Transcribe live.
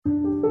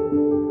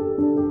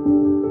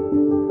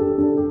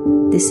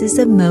This is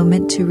a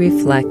moment to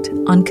reflect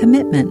on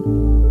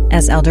commitment,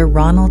 as Elder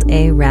Ronald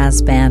A.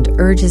 Rasband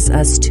urges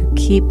us to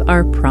keep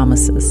our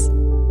promises.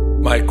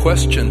 My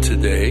question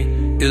today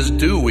is,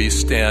 do we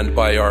stand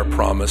by our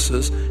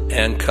promises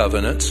and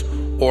covenants,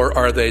 or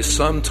are they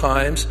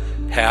sometimes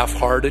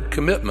half-hearted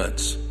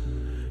commitments,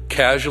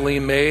 casually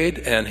made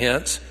and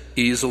hence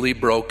easily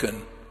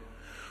broken?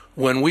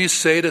 When we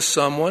say to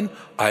someone,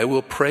 "I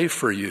will pray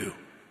for you,"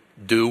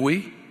 do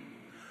we?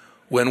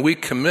 When we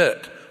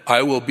commit,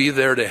 "I will be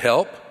there to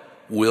help,"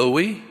 will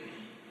we?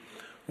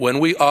 When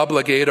we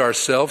obligate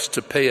ourselves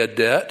to pay a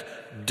debt,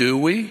 do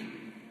we?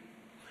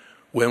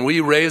 When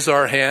we raise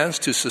our hands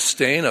to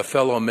sustain a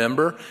fellow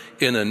member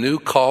in a new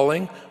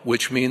calling,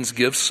 which means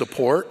give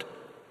support,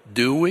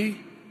 do we?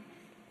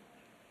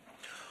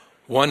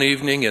 One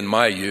evening in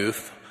my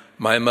youth,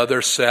 my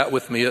mother sat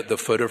with me at the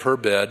foot of her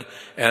bed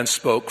and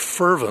spoke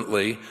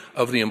fervently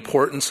of the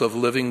importance of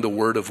living the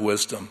word of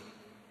wisdom.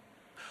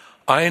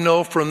 "I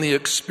know from the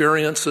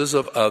experiences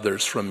of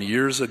others from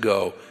years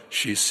ago,"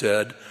 she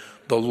said,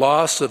 "the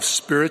loss of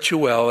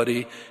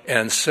spirituality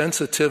and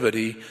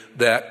sensitivity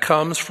that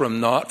comes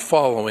from not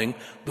following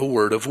the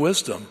word of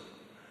wisdom."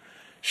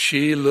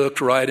 She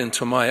looked right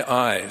into my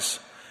eyes,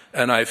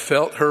 and I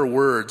felt her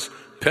words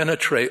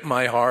penetrate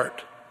my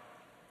heart.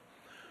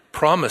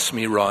 "Promise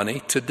me,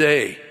 Ronnie,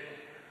 today,"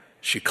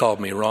 she called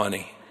me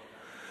Ronnie,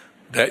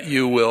 "that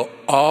you will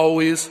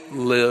always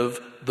live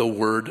the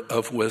word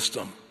of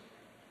wisdom."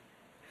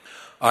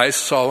 I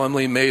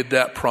solemnly made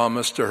that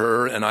promise to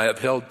her, and I have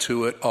held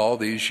to it all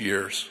these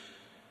years.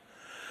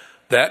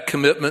 That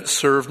commitment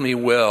served me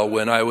well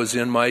when I was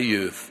in my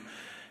youth,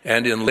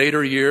 and in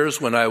later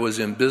years when I was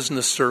in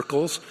business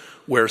circles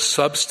where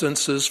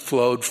substances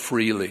flowed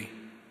freely.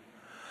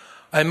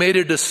 I made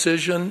a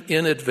decision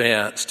in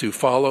advance to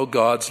follow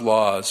God's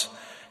laws,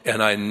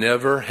 and I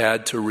never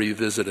had to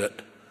revisit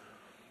it.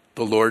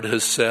 The Lord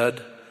has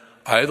said,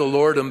 "I, the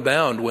Lord, am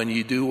bound when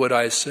ye do what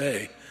I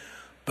say.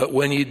 But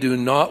when ye do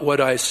not what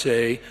I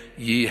say,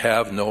 ye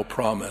have no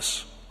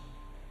promise."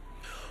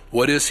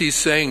 What is he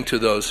saying to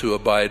those who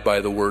abide by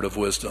the word of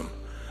wisdom?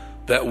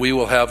 That we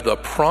will have the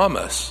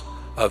promise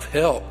of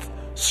health,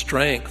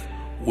 strength,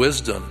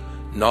 wisdom,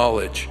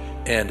 knowledge,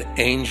 and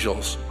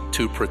angels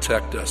to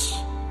protect us.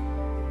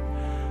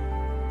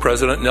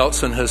 President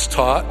Nelson has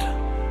taught,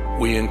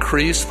 we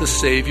increase the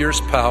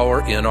Savior's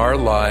power in our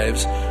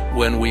lives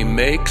when we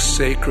make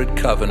sacred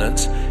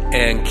covenants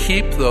and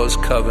keep those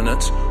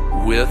covenants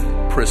with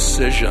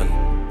precision.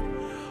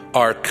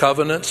 Our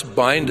covenants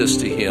bind us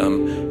to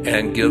him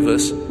and give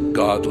us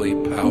godly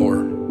power.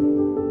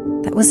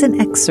 That was an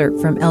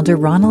excerpt from Elder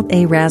Ronald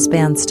A.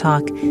 Rasband's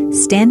talk,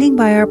 Standing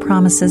by Our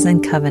Promises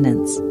and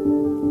Covenants.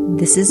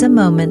 This is a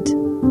moment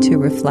to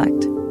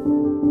reflect.